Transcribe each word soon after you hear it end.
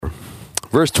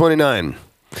Verse 29.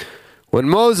 When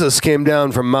Moses came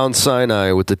down from Mount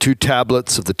Sinai with the 2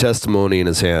 tablets of the testimony in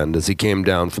his hand as he came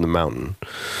down from the mountain,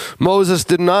 Moses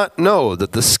did not know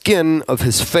that the skin of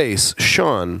his face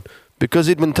shone because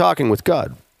he'd been talking with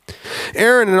God.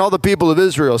 Aaron and all the people of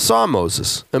Israel saw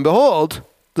Moses, and behold,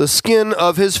 the skin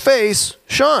of his face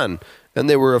shone, and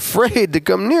they were afraid to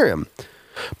come near him.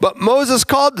 But Moses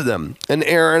called to them, and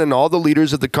Aaron and all the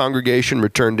leaders of the congregation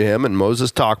returned to him, and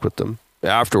Moses talked with them.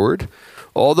 Afterward,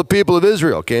 all the people of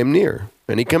Israel came near,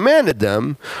 and he commanded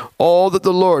them all that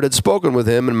the Lord had spoken with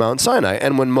him in Mount Sinai.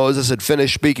 And when Moses had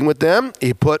finished speaking with them,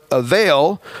 he put a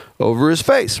veil over his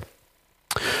face.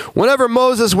 Whenever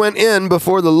Moses went in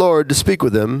before the Lord to speak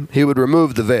with him, he would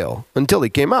remove the veil until he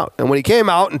came out. And when he came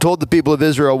out and told the people of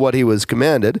Israel what he was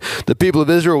commanded, the people of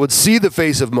Israel would see the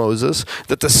face of Moses,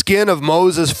 that the skin of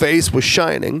Moses' face was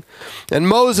shining. And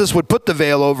Moses would put the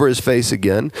veil over his face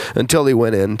again until he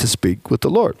went in to speak with the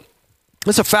Lord.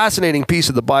 It's a fascinating piece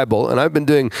of the Bible, and I've been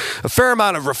doing a fair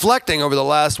amount of reflecting over the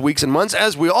last weeks and months,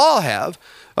 as we all have,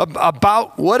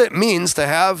 about what it means to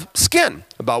have skin,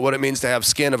 about what it means to have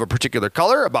skin of a particular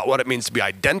color, about what it means to be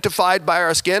identified by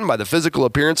our skin, by the physical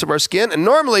appearance of our skin. And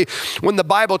normally, when the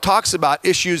Bible talks about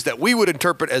issues that we would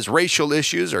interpret as racial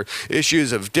issues or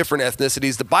issues of different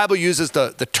ethnicities, the Bible uses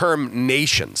the term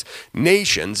nations.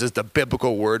 Nations is the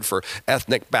biblical word for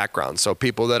ethnic background. So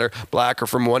people that are black are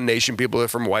from one nation, people that are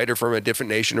from white are from a different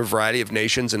nation, a variety of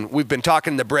nations. And we've been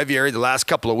talking in the breviary the last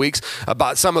couple of weeks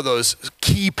about some of those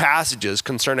key passages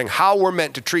concerning how we're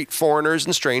meant to treat foreigners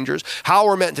and strangers, how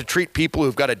we're meant to treat people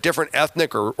who've got a different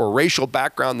ethnic or racial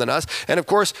background than us. And of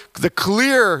course, the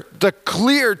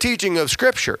clear teaching of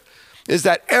Scripture is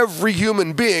that every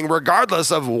human being,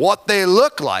 regardless of what they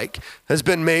look like, has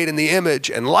been made in the image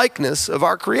and likeness of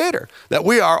our Creator. That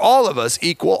we are, all of us,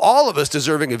 equal, all of us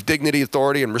deserving of dignity,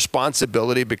 authority, and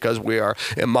responsibility because we are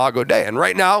Imago Dei. And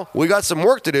right now, we got some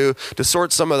work to do to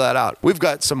sort some of that out. We've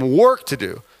got some work to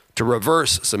do to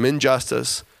reverse some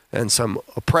injustice and some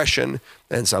oppression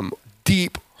and some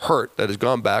deep hurt that has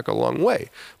gone back a long way.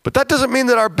 But that doesn't mean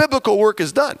that our biblical work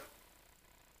is done.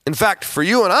 In fact, for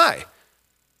you and I,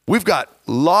 we've got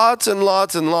lots and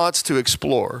lots and lots to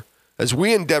explore as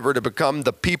we endeavor to become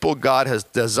the people God has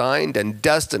designed and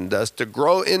destined us to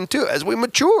grow into as we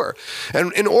mature.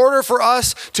 And in order for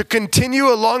us to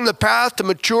continue along the path to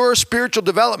mature spiritual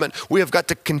development, we have got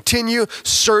to continue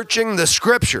searching the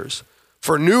Scriptures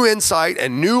for new insight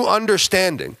and new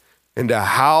understanding into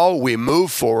how we move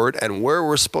forward and where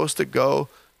we're supposed to go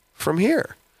from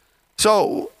here.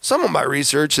 So some of my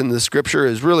research in the Scripture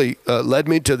has really led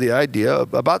me to the idea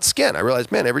about skin. I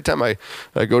realized, man, every time I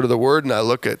go to the Word and I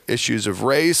look at issues of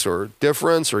race or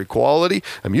difference or equality,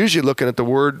 I'm usually looking at the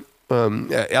word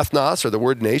ethnos or the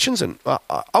word nations, and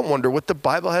I wonder what the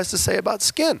Bible has to say about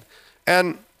skin.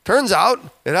 And turns out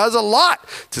it has a lot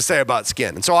to say about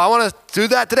skin. And so I want to do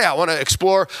that today. I want to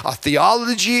explore a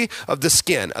theology of the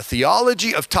skin, a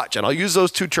theology of touch. And I'll use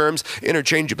those two terms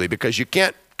interchangeably because you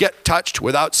can't get touched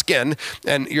without skin,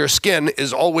 and your skin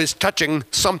is always touching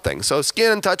something. So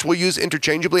skin and touch we'll use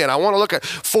interchangeably, and I want to look at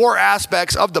 4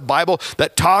 aspects of the Bible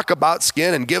that talk about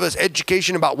skin and give us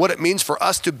education about what it means for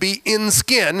us to be in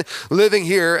skin, living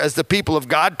here as the people of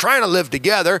God, trying to live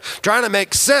together, trying to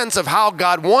make sense of how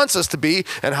God wants us to be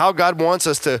and how God wants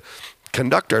us to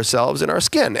conduct ourselves in our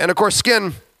skin. And of course,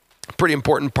 skin, pretty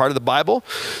important part of the Bible.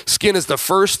 Skin is the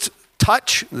first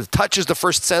touch. The touch is the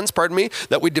first sense,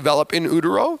 that we develop in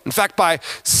utero. In fact, by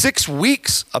 6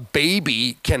 weeks, a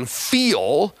baby can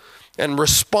feel and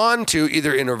respond to,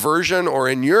 either in aversion or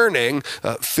in yearning,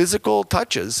 physical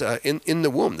touches in the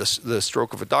womb, the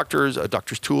stroke of a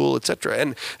doctor's tool,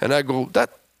 etc. And I go,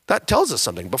 that tells us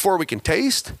something. Before we can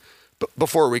taste,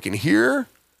 before we can hear,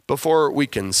 before we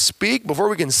can speak, before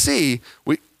we can see,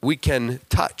 we can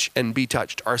touch and be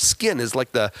touched. Our skin is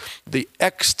like the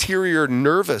exterior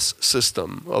nervous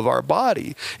system of our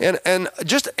body. And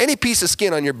just any piece of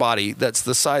skin on your body that's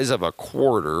the size of a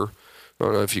quarter, I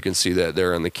don't know if you can see that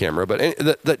there on the camera, but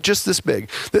that just this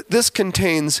big. This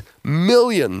contains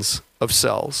millions of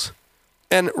cells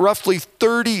and roughly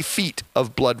 30 feet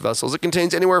of blood vessels. It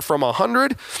contains anywhere from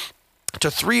 100 to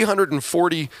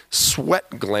 340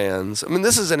 sweat glands. I mean,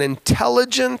 this is an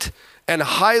intelligent and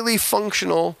highly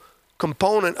functional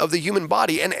component of the human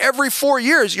body. And every 4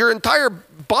 years, your entire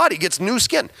body gets new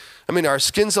skin. I mean, our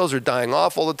skin cells are dying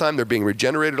off all the time. They're being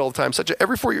regenerated all the time.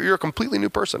 Every 4 years, you're a completely new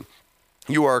person.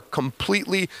 You are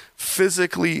completely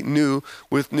physically new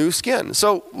with new skin.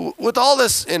 So with all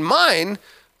this in mind,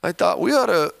 I thought we ought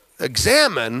to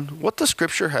examine what the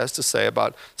Scripture has to say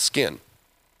about skin,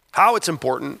 how it's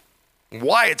important,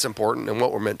 why it's important and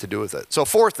what we're meant to do with it. So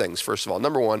 4 things, first of all.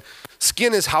 Number 1,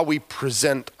 skin is how we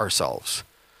present ourselves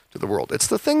to the world. It's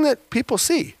the thing that people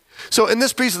see. So in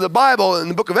this piece of the Bible, in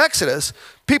the book of Exodus,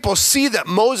 people see that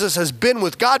Moses has been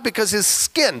with God because his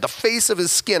skin, the face of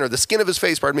his skin, or the skin of his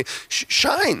face,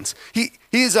 shines.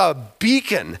 He's a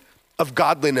beacon of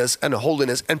godliness and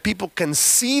holiness, and people can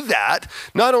see that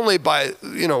not only by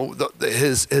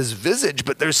his visage,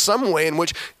 but there's some way in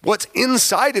which what's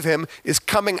inside of him is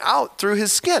coming out through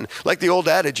his skin. Like the old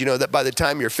adage, that by the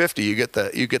time you're 50, you get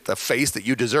the face that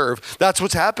you deserve. That's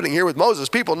what's happening here with Moses.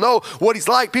 People know what he's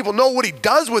like. People know what he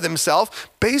does with himself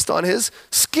based on his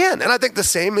skin. And I think the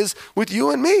same is with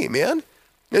you and me, man.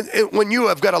 When you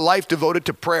have got a life devoted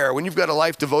to prayer, when you've got a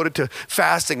life devoted to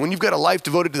fasting, when you've got a life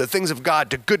devoted to the things of God,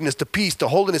 to goodness, to peace, to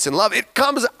holiness and love, it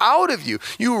comes out of you.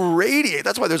 You radiate.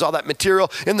 That's why there's all that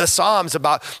material in the Psalms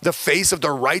about the face of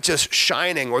the righteous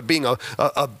shining, or being a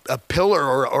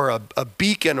pillar or a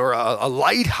beacon or a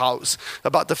lighthouse,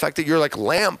 about the fact that you're like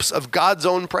lamps of God's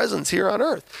own presence here on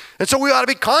earth. And so we ought to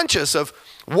be conscious of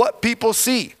what people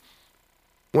see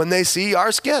when they see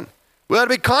our skin. We ought to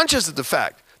be conscious of the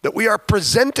fact that we are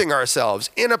presenting ourselves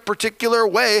in a particular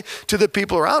way to the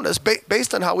people around us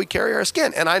based on how we carry our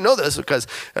skin. And I know this because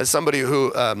as somebody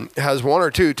who has 1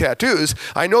 or 2 tattoos,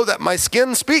 I know that my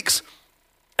skin speaks.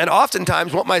 And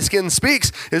oftentimes what my skin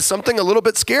speaks is something a little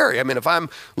bit scary. I mean, if I'm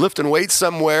lifting weights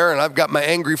somewhere and I've got my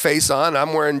angry face on,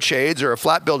 I'm wearing shades or a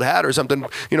flat-billed hat or something,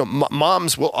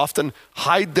 moms will often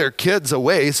hide their kids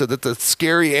away so that the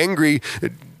scary, angry,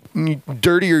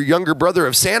 dirtier younger brother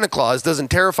of Santa Claus doesn't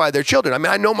terrify their children. I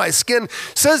mean, I know my skin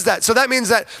says that. So that means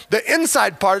that the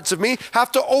inside parts of me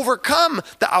have to overcome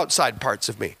the outside parts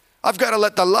of me. I've got to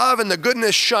let the love and the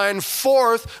goodness shine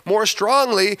forth more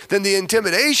strongly than the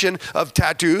intimidation of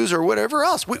tattoos or whatever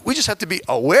else. We just have to be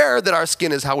aware that our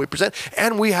skin is how we present,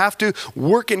 and we have to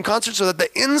work in concert so that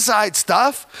the inside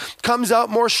stuff comes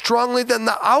out more strongly than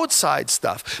the outside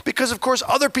stuff. Because, of course,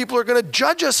 other people are going to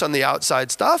judge us on the outside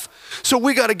stuff. So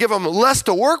we got to give them less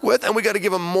to work with, and we got to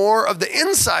give them more of the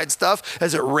inside stuff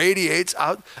as it radiates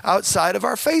outside of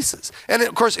our faces. And,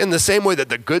 of course, in the same way that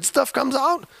the good stuff comes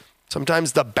out,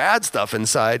 sometimes the bad stuff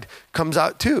inside comes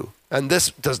out too. And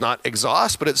this does not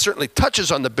exhaust, but it certainly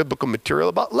touches on the biblical material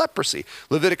about leprosy.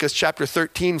 Leviticus chapter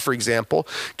 13, for example,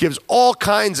 gives all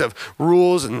kinds of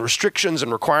rules and restrictions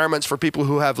and requirements for people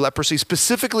who have leprosy,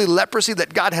 specifically leprosy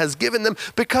that God has given them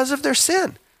because of their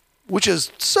sin, which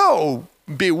is so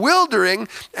bewildering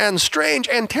and strange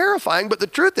and terrifying. But the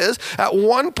truth is, at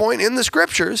one point in the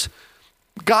scriptures,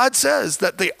 God says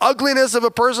that the ugliness of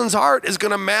a person's heart is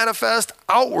going to manifest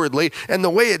outwardly, and the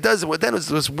way it does it then is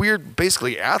this weird,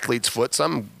 basically athlete's foot,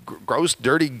 some gross,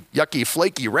 dirty, yucky,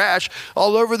 flaky rash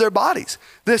all over their bodies.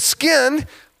 The skin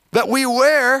that we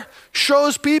wear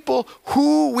shows people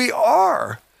who we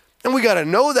are, and we got to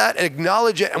know that and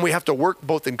acknowledge it, and we have to work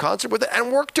both in concert with it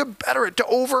and work to better it, to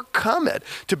overcome it,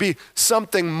 to be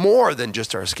something more than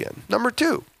just our skin. Number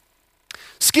 2,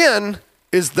 skin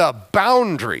is the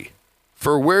boundary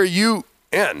for where you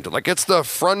end. Like it's the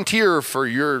frontier for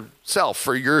yourself,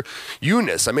 for your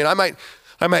you-ness. I mean, I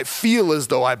might feel as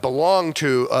though I belong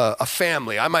to a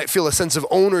family. I might feel a sense of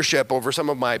ownership over some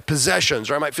of my possessions,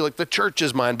 or I might feel like the church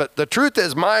is mine. But the truth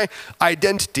is, my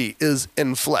identity is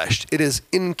enfleshed. It is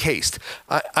encased.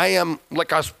 I am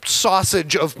like a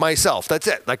sausage of myself. That's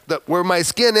it. Like where my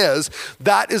skin is,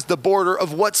 that is the border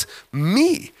of what's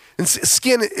me. And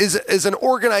skin is an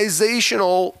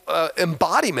organizational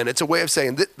embodiment. It's a way of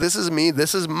saying, this is me,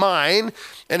 this is mine,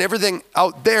 and everything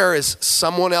out there is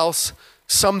someone else,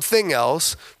 something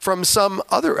else from some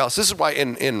other else. This is why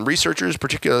in researchers,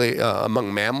 particularly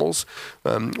among mammals,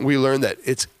 we learn that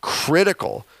it's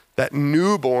critical that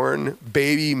newborn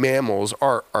baby mammals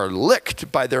are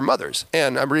licked by their mothers.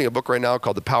 And I'm reading a book right now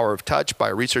called The Power of Touch by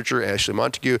a researcher, Ashley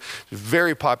Montague. It's a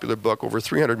very popular book, over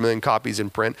 300 million copies in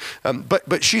print.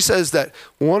 But she says that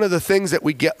one of the things that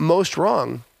we get most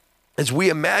wrong is we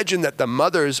imagine that the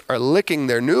mothers are licking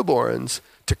their newborns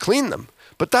to clean them.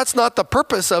 But that's not the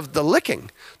purpose of the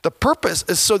licking. The purpose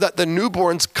is so that the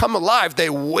newborns come alive. They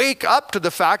wake up to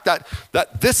the fact that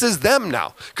this is them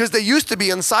now. Because they used to be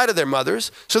inside of their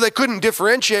mothers, so they couldn't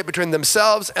differentiate between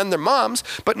themselves and their moms.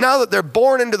 But now that they're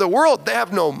born into the world, they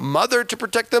have no mother to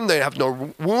protect them. They have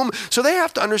no womb. So they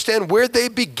have to understand where they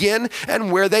begin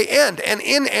and where they end. And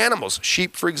in animals,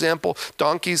 sheep, for example,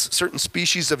 donkeys, certain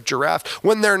species of giraffe,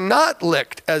 when they're not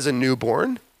licked as a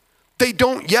newborn, they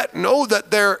don't yet know that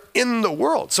they're in the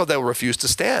world. So they'll refuse to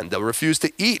stand. They'll refuse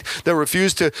to eat. They'll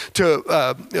refuse to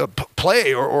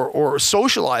play or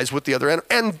socialize with the other animal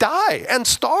and die and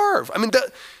starve. I mean,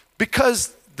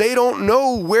 because they don't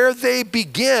know where they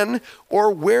begin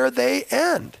or where they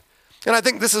end. And I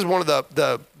think this is one of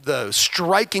the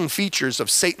striking features of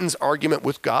Satan's argument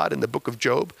with God in the book of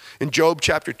Job. In Job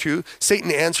chapter 2, Satan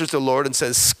answers the Lord and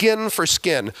says, skin for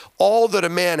skin, all that a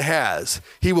man has,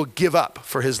 he will give up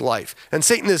for his life. And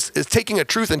Satan is taking a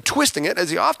truth and twisting it, as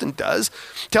he often does,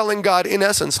 telling God, in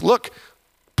essence, look,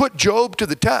 put Job to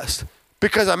the test.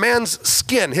 Because a man's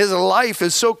skin, his life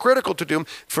is so critical to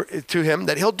him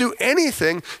that he'll do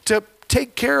anything to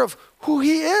take care of who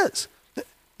he is.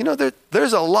 You know,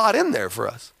 there's a lot in there for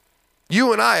us.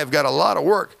 You and I have got a lot of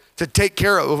work to take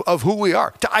care of who we are,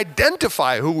 to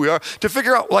identify who we are, to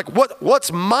figure out like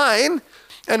what's mine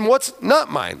and what's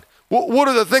not mine. What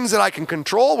are the things that I can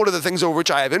control? What are the things over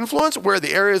which I have influence? Where are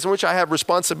the areas in which I have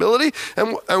responsibility?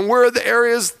 And where are the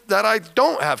areas that I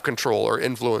don't have control or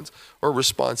influence or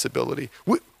responsibility?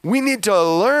 We need to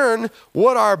learn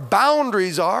what our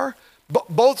boundaries are,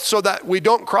 both so that we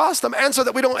don't cross them and so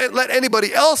that we don't let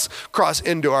anybody else cross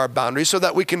into our boundaries, so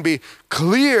that we can be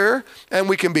clear and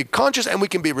we can be conscious and we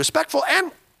can be respectful.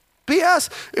 And P.S.,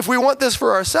 if we want this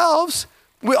for ourselves,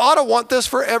 we ought to want this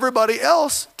for everybody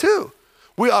else too.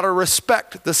 We ought to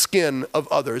respect the skin of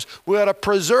others. We ought to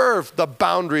preserve the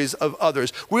boundaries of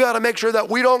others. We ought to make sure that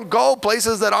we don't go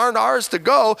places that aren't ours to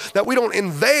go, that we don't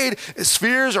invade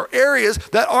spheres or areas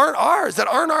that aren't ours, that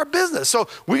aren't our business. So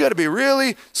we got to be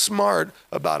really smart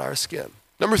about our skin.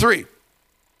 Number 3,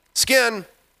 skin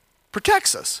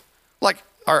protects us. Like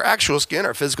our actual skin,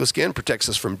 our physical skin protects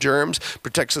us from germs,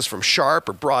 protects us from sharp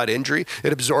or broad injury.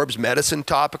 It absorbs medicine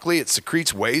topically. It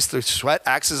secretes waste through sweat,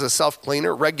 acts as a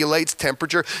self-cleaner, regulates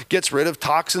temperature, gets rid of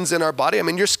toxins in our body. I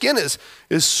mean, your skin is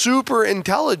super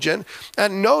intelligent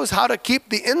and knows how to keep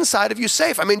the inside of you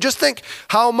safe. I mean, just think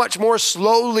how much more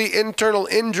slowly internal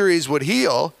injuries would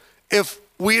heal if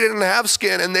we didn't have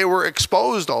skin and they were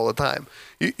exposed all the time.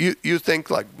 You think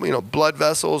like, blood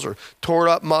vessels or torn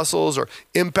up muscles or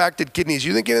impacted kidneys.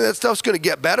 You think any of that stuff's going to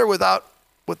get better without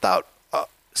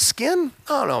skin?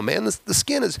 I don't know, man. The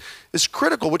skin is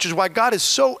critical, which is why God is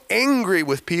so angry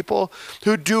with people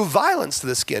who do violence to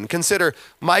the skin. Consider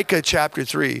Micah chapter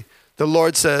 3. The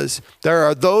Lord says, there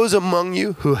are those among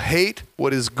you who hate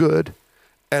what is good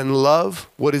and love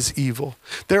what is evil.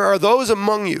 There are those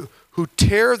among you who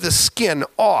tear the skin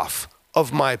off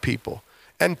of my people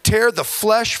and tear the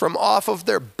flesh from off of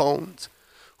their bones,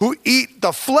 who eat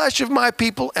the flesh of my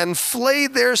people and flay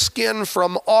their skin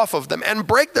from off of them and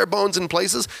break their bones in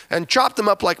places and chop them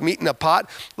up like meat in a pot,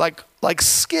 like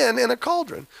skin in a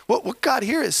cauldron. What God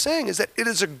here is saying is that it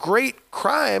is a great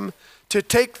crime to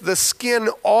take the skin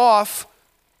off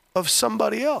of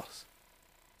somebody else.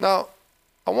 Now,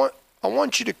 I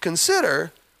want you to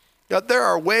consider that there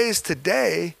are ways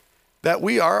today that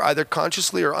we are either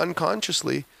consciously or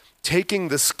unconsciously taking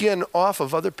the skin off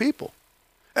of other people.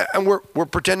 And we're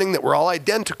pretending that we're all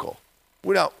identical.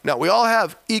 Now, we all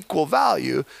have equal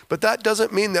value, but that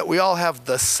doesn't mean that we all have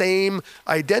the same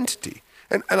identity.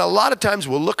 And a lot of times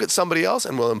we'll look at somebody else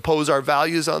and we'll impose our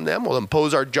values on them, we'll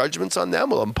impose our judgments on them,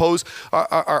 we'll impose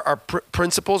our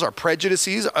principles, our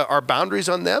prejudices, our boundaries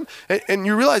on them. And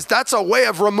you realize that's a way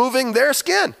of removing their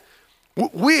skin.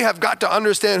 We have got to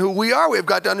understand who we are. We have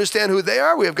got to understand who they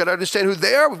are. We have got to understand who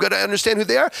they are. We've got to understand who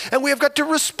they are. And we have got to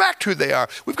respect who they are.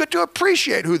 We've got to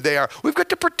appreciate who they are. We've got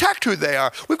to protect who they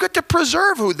are. We've got to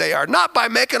preserve who they are, not by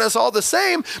making us all the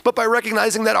same, but by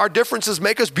recognizing that our differences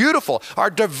make us beautiful. Our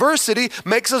diversity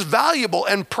makes us valuable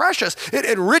and precious. It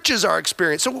enriches our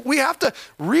experience. So we have to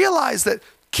realize that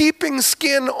keeping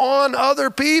skin on other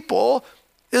people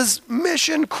is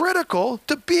mission critical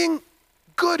to being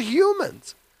good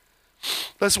humans.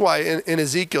 That's why in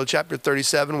Ezekiel chapter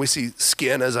 37, we see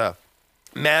skin as a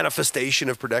manifestation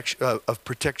of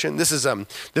protection. This is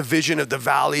the vision of the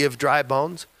valley of dry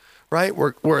bones, right?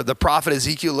 Where the prophet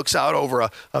Ezekiel looks out over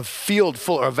a field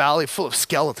full, or a valley full of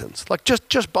skeletons, like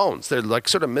just bones. They're like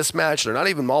sort of mismatched. They're not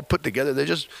even all put together. They're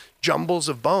just jumbles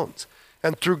of bones.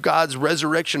 And through God's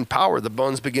resurrection power, the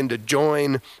bones begin to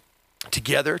join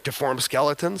together to form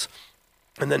skeletons.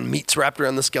 And then meat's wrapped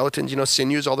around the skeletons,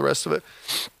 sinews, all the rest of it.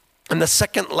 And the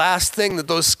second last thing that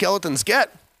those skeletons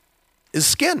get is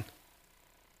skin.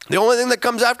 The only thing that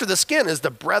comes after the skin is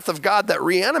the breath of God that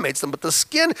reanimates them. But the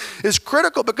skin is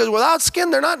critical because without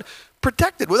skin, they're not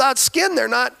protected. Without skin, they're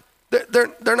not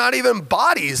even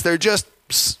bodies. They're just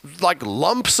like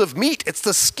lumps of meat. It's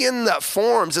the skin that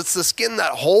forms. It's the skin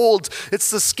that holds. It's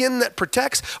the skin that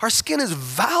protects. Our skin is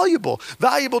valuable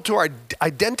to our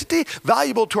identity,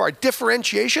 valuable to our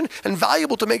differentiation, and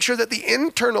valuable to make sure that the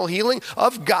internal healing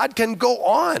of God can go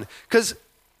on. Because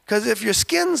if your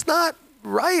skin's not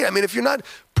right. I mean, if you're not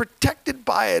protected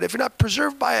by it, if you're not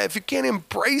preserved by it, if you can't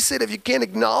embrace it, if you can't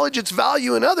acknowledge its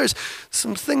value in others,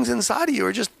 some things inside of you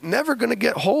are just never going to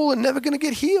get whole and never going to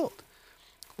get healed.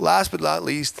 Last but not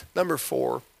least, number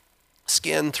 4,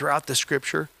 skin throughout the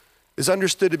scripture is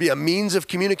understood to be a means of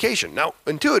communication. Now,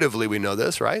 intuitively, we know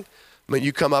this, right? I mean,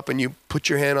 you come up and you put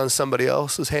your hand on somebody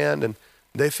else's hand and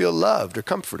they feel loved or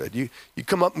comforted. You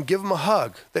come up and give them a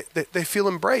hug. They feel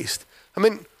embraced. I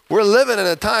mean, we're living in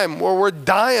a time where we're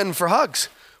dying for hugs.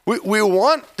 We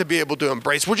want to be able to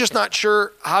embrace. We're just not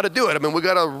sure how to do it. I mean, we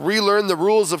got to relearn the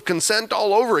rules of consent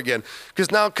all over again,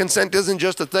 because now consent isn't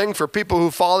just a thing for people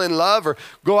who fall in love or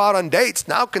go out on dates.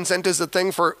 Now consent is a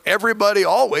thing for everybody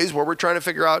always, where we're trying to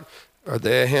figure out, are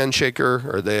they a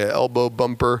handshaker? Are they an elbow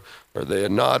bumper? Are they a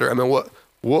nodder? I mean,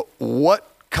 what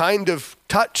kind of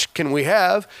touch can we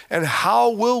have, and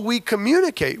how will we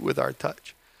communicate with our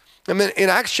touch? I mean, in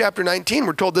Acts chapter 19,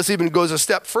 we're told this even goes a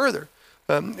step further.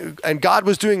 And God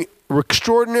was doing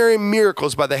extraordinary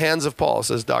miracles by the hands of Paul,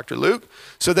 says Dr. Luke,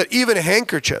 so that even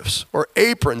handkerchiefs or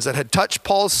aprons that had touched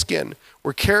Paul's skin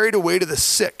were carried away to the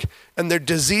sick, and their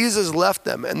diseases left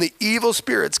them, and the evil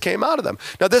spirits came out of them.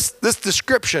 Now, this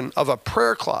description of a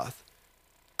prayer cloth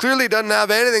clearly doesn't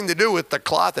have anything to do with the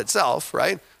cloth itself,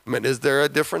 right? I mean, is there a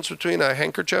difference between a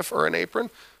handkerchief or an apron?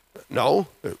 No.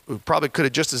 It probably could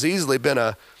have just as easily been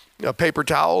a paper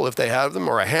towel if they have them,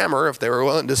 or a hammer if they were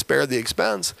willing to spare the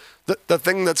expense. The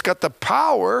thing that's got the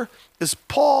power is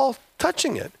Paul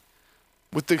touching it.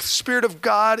 With the Spirit of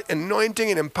God anointing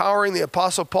and empowering the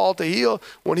Apostle Paul to heal,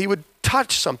 when he would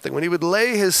touch something, when he would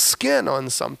lay his skin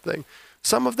on something,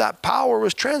 some of that power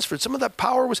was transferred. Some of that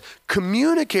power was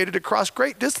communicated across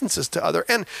great distances to other.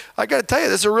 And I got to tell you,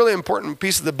 this is a really important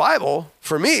piece of the Bible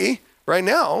for me right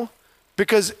now,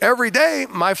 because every day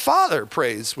my father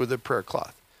prays with a prayer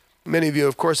cloth. Many of you,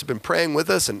 of course, have been praying with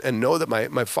us and know that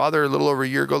my father, a little over a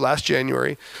year ago, last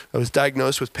January, was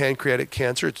diagnosed with pancreatic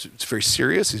cancer. It's very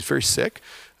serious. He's very sick.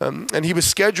 And he was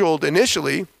scheduled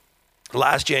initially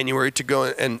last January to go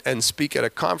and speak at a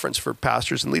conference for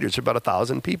pastors and leaders. There were about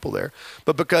 1,000 people there.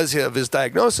 But because of his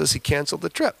diagnosis, he canceled the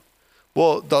trip.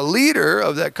 Well, the leader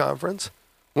of that conference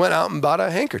went out and bought a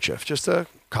handkerchief, just a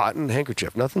cotton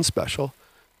handkerchief, nothing special.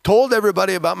 Told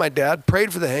everybody about my dad,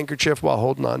 prayed for the handkerchief while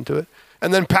holding on to it,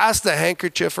 and then passed the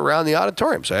handkerchief around the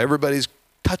auditorium. So everybody's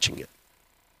touching it,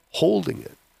 holding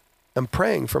it, and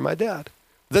praying for my dad.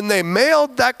 Then they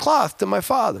mailed that cloth to my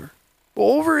father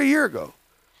over a year ago.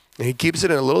 And he keeps it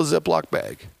in a little Ziploc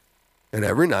bag. And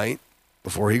every night,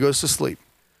 before he goes to sleep,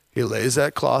 he lays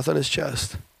that cloth on his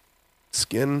chest,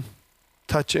 skin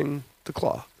touching the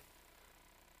cloth.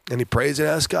 And he prays and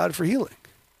asks God for healing.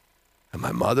 And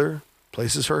my mother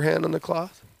places her hand on the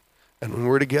cloth. And when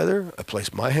we're together, I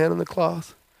place my hand on the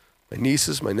cloth. My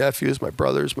nieces, my nephews, my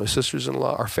brothers, my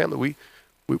sisters-in-law, our family,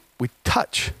 we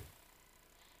touch.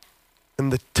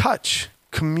 And the touch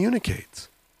communicates.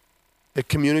 It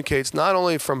communicates not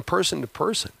only from person to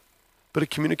person, but it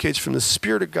communicates from the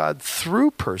Spirit of God through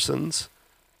persons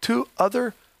to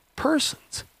other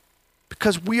persons.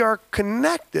 Because we are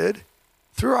connected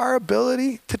through our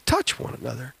ability to touch one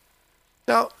another.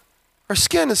 Now, our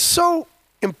skin is so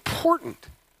important.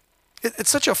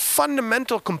 It's such a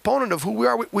fundamental component of who we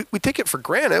are. We take it for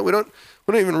granted. We don't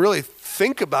even really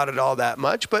think about it all that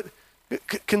much. But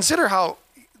consider how,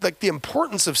 like, the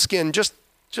importance of skin just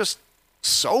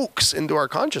soaks into our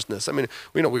consciousness. I mean,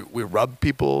 we rub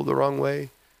people the wrong way.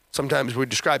 Sometimes we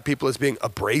describe people as being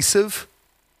abrasive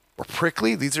or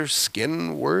prickly. These are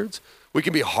skin words. We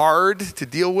can be hard to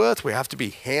deal with. We have to be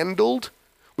handled.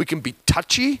 We can be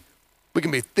touchy. We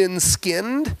can be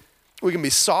thin-skinned. We can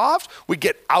be soft. We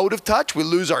get out of touch. We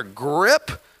lose our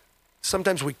grip.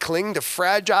 Sometimes we cling to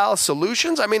fragile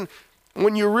solutions. I mean,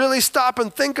 when you really stop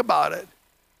and think about it,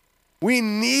 we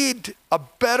need a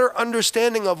better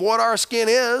understanding of what our skin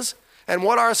is and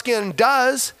what our skin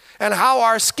does, and how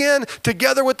our skin,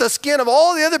 together with the skin of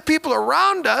all the other people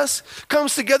around us,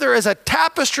 comes together as a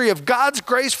tapestry of God's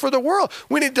grace for the world.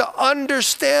 We need to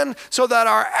understand so that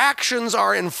our actions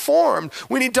are informed.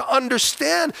 We need to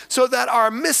understand so that our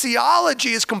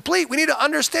missiology is complete. We need to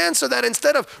understand so that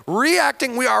instead of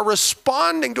reacting, we are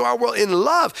responding to our world in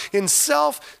love, in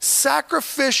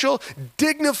self-sacrificial,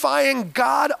 dignifying,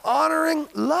 God-honoring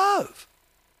love.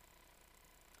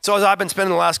 So as I've been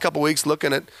spending the last couple of weeks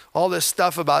looking at all this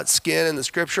stuff about skin in the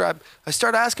scripture, I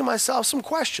started asking myself some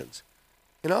questions.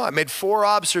 I made 4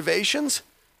 observations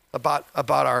about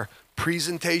our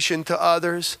presentation to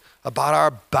others, about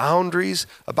our boundaries,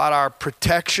 about our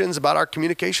protections, about our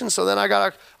communication. So then I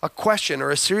got a question, or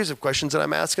a series of questions that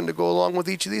I'm asking to go along with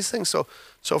each of these things.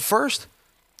 So first,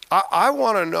 I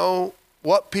want to know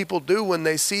what people do when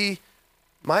they see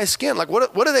my skin? Like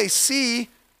what do they see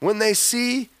when they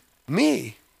see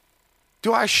me?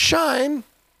 Do I shine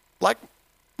like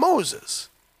Moses?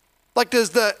 Like, does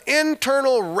the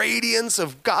internal radiance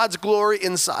of God's glory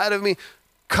inside of me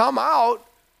come out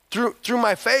through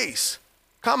my face,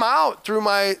 come out through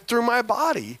my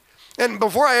body? And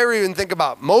before I ever even think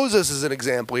about Moses as an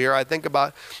example here, I think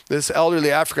about this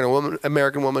elderly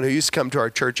African-American woman who used to come to our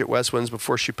church at West Winds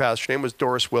before she passed. Her name was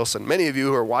Doris Wilson. Many of you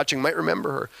who are watching might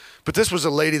remember her. But this was a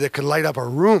lady that could light up a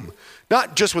room,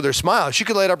 not just with her smile. She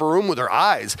could light up a room with her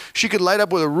eyes. She could light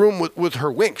up with a room with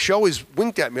her wink. She always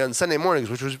winked at me on Sunday mornings,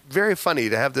 which was very funny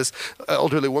to have this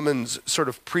elderly woman's sort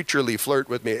of preacherly flirt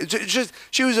with me.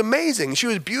 She was amazing. She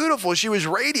was beautiful. She was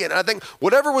radiant. And I think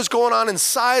whatever was going on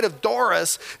inside of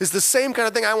Doris is the same kind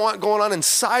of thing I want going on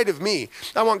inside of me.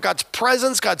 I want God's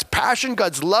presence, God's passion,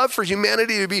 God's love for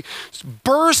humanity to be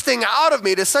bursting out of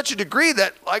me to such a degree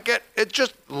that like it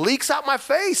just leaks out my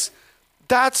face.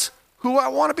 That's who I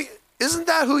want to be. Isn't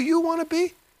that who you want to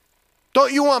be?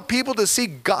 Don't you want people to see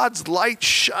God's light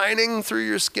shining through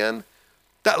your skin?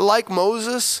 That like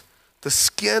Moses, the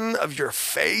skin of your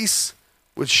face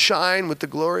would shine with the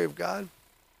glory of God?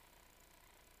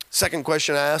 Second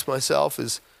question I ask myself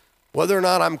is whether or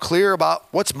not I'm clear about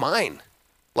what's mine.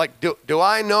 Like, do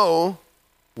I know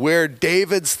where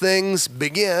David's things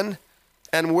begin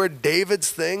and where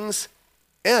David's things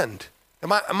end?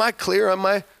 Am I clear on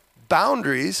my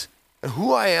boundaries and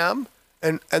who I am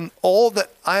and all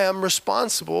that I am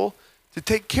responsible to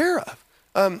take care of?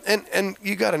 And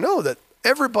you got to know that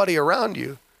everybody around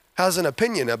you has an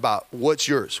opinion about what's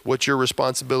yours, what's your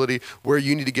responsibility, where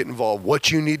you need to get involved, what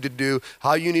you need to do,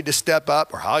 how you need to step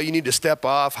up or how you need to step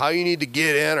off, how you need to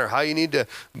get in or how you need to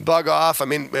bug off. I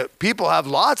mean, people have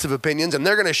lots of opinions and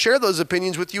they're going to share those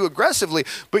opinions with you aggressively,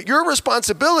 but your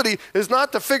responsibility is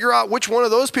not to figure out which one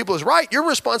of those people is right. Your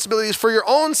responsibility is for your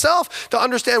own self to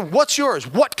understand what's yours,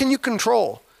 what can you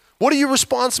control, what are you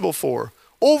responsible for?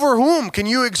 Over whom can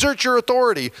you exert your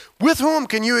authority? With whom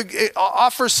can you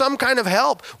offer some kind of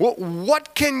help?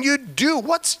 What can you do?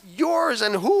 What's yours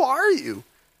and who are you?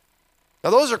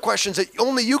 Now, those are questions that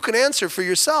only you can answer for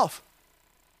yourself.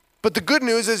 But the good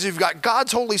news is you've got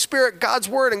God's Holy Spirit, God's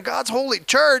Word, and God's Holy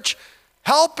Church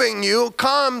helping you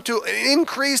come to an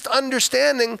increased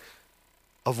understanding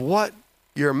of what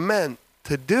you're meant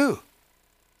to do,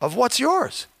 of what's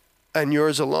yours and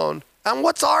yours alone, and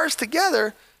what's ours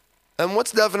together and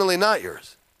what's definitely not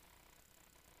yours.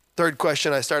 Third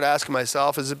question I start asking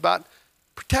myself is about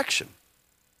protection.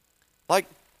 Like,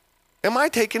 am I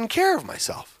taking care of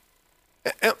myself?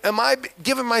 Am I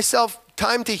giving myself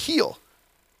time to heal?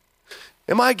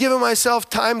 Am I giving myself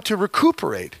time to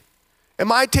recuperate?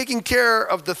 Am I taking care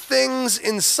of the things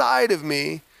inside of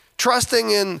me, trusting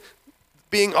in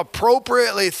being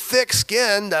appropriately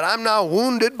thick-skinned, that I'm not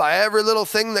wounded by every little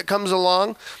thing that comes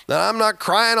along, that I'm not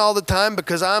crying all the time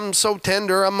because I'm so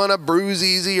tender, I'm gonna bruise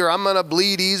easy or I'm gonna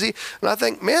bleed easy. And I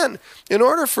think, man, in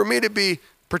order for me to be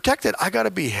protected, I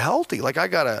gotta be healthy. Like I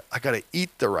gotta eat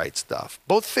the right stuff,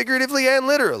 both figuratively and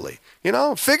literally. You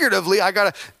know, figuratively, I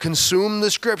gotta consume the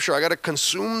scripture, I gotta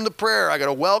consume the prayer, I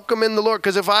gotta welcome in the Lord,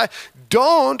 because if I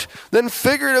don't, then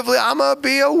figuratively, I'm gonna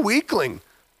be a weakling.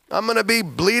 I'm going to be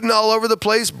bleeding all over the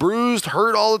place, bruised,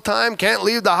 hurt all the time, can't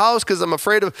leave the house because I'm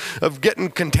afraid of getting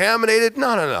contaminated.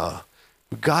 No.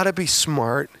 We've got to be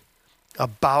smart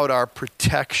about our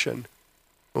protection.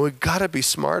 And we've got to be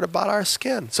smart about our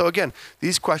skin. So again,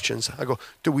 these questions, I go,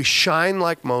 do we shine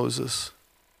like Moses?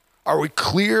 Are we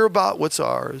clear about what's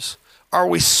ours? Are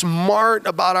we smart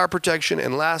about our protection?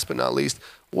 And last but not least,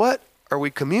 what are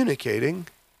we communicating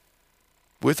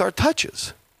with our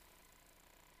touches?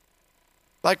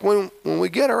 Like when we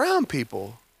get around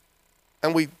people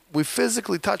and we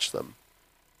physically touch them,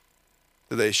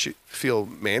 do they feel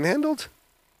manhandled,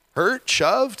 hurt,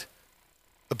 shoved,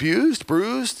 abused,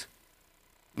 bruised,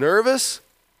 nervous,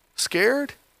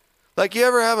 scared? Like you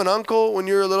ever have an uncle when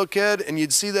you were a little kid and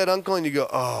you'd see that uncle and you go,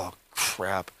 oh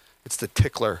crap, it's the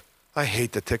tickler. I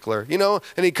hate the tickler, you know?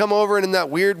 And he'd come over and in that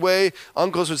weird way,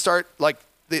 uncles would start like,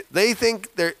 they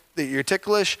think that you're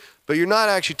ticklish, but you're not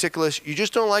actually ticklish. You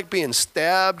just don't like being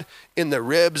stabbed in the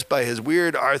ribs by his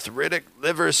weird arthritic,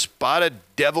 liver-spotted,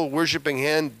 devil-worshipping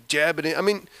hand jabbing in. I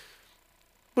mean,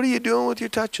 what are you doing with your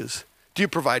touches? Do you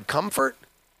provide comfort,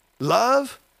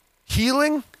 love,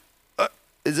 healing?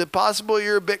 Is it possible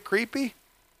you're a bit creepy?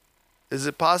 Is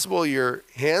it possible you're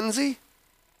handsy?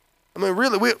 I mean,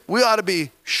 really, we ought to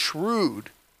be shrewd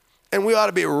and we ought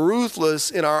to be ruthless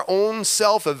in our own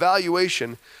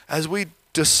self-evaluation as we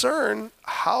discern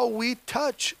how we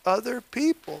touch other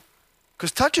people.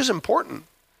 Because touch is important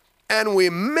and we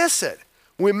miss it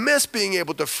We miss being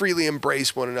able to freely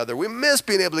embrace one another. We miss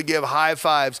being able to give high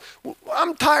fives.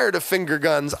 I'm tired of finger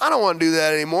guns. I don't want to do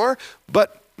that anymore.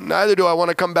 But neither do I want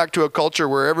to come back to a culture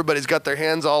where everybody's got their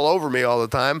hands all over me all the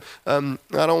time. I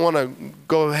don't want to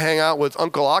go hang out with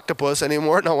Uncle Octopus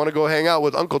anymore, and I want to go hang out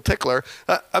with Uncle Tickler.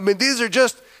 These are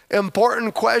just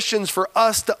important questions for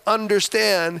us to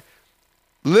understand,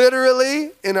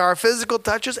 literally in our physical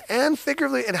touches and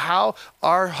figuratively in how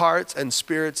our hearts and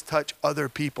spirits touch other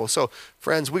people. So,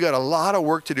 friends, we got a lot of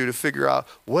work to do to figure out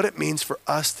what it means for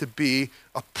us to be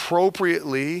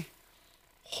appropriately,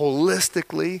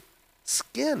 holistically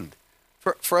skinned.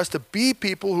 For us to be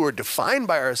people who are defined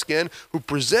by our skin, who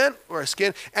present our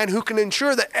skin, and who can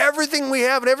ensure that everything we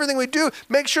have and everything we do,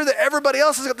 make sure that everybody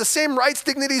else has got the same rights,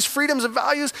 dignities, freedoms, and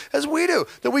values as we do,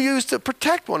 that we use to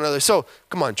protect one another. So,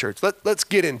 come on, church, let's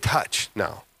get in touch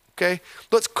now, okay?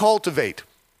 Let's cultivate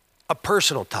a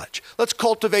personal touch. Let's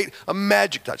cultivate a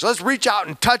magic touch. Let's reach out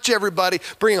and touch everybody,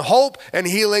 bring hope and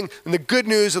healing and the good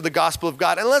news of the gospel of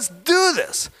God. And let's do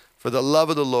this for the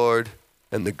love of the Lord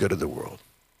and the good of the world.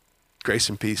 Grace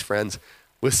and peace, friends.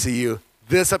 We'll see you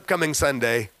this upcoming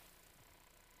Sunday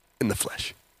in the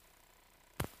flesh.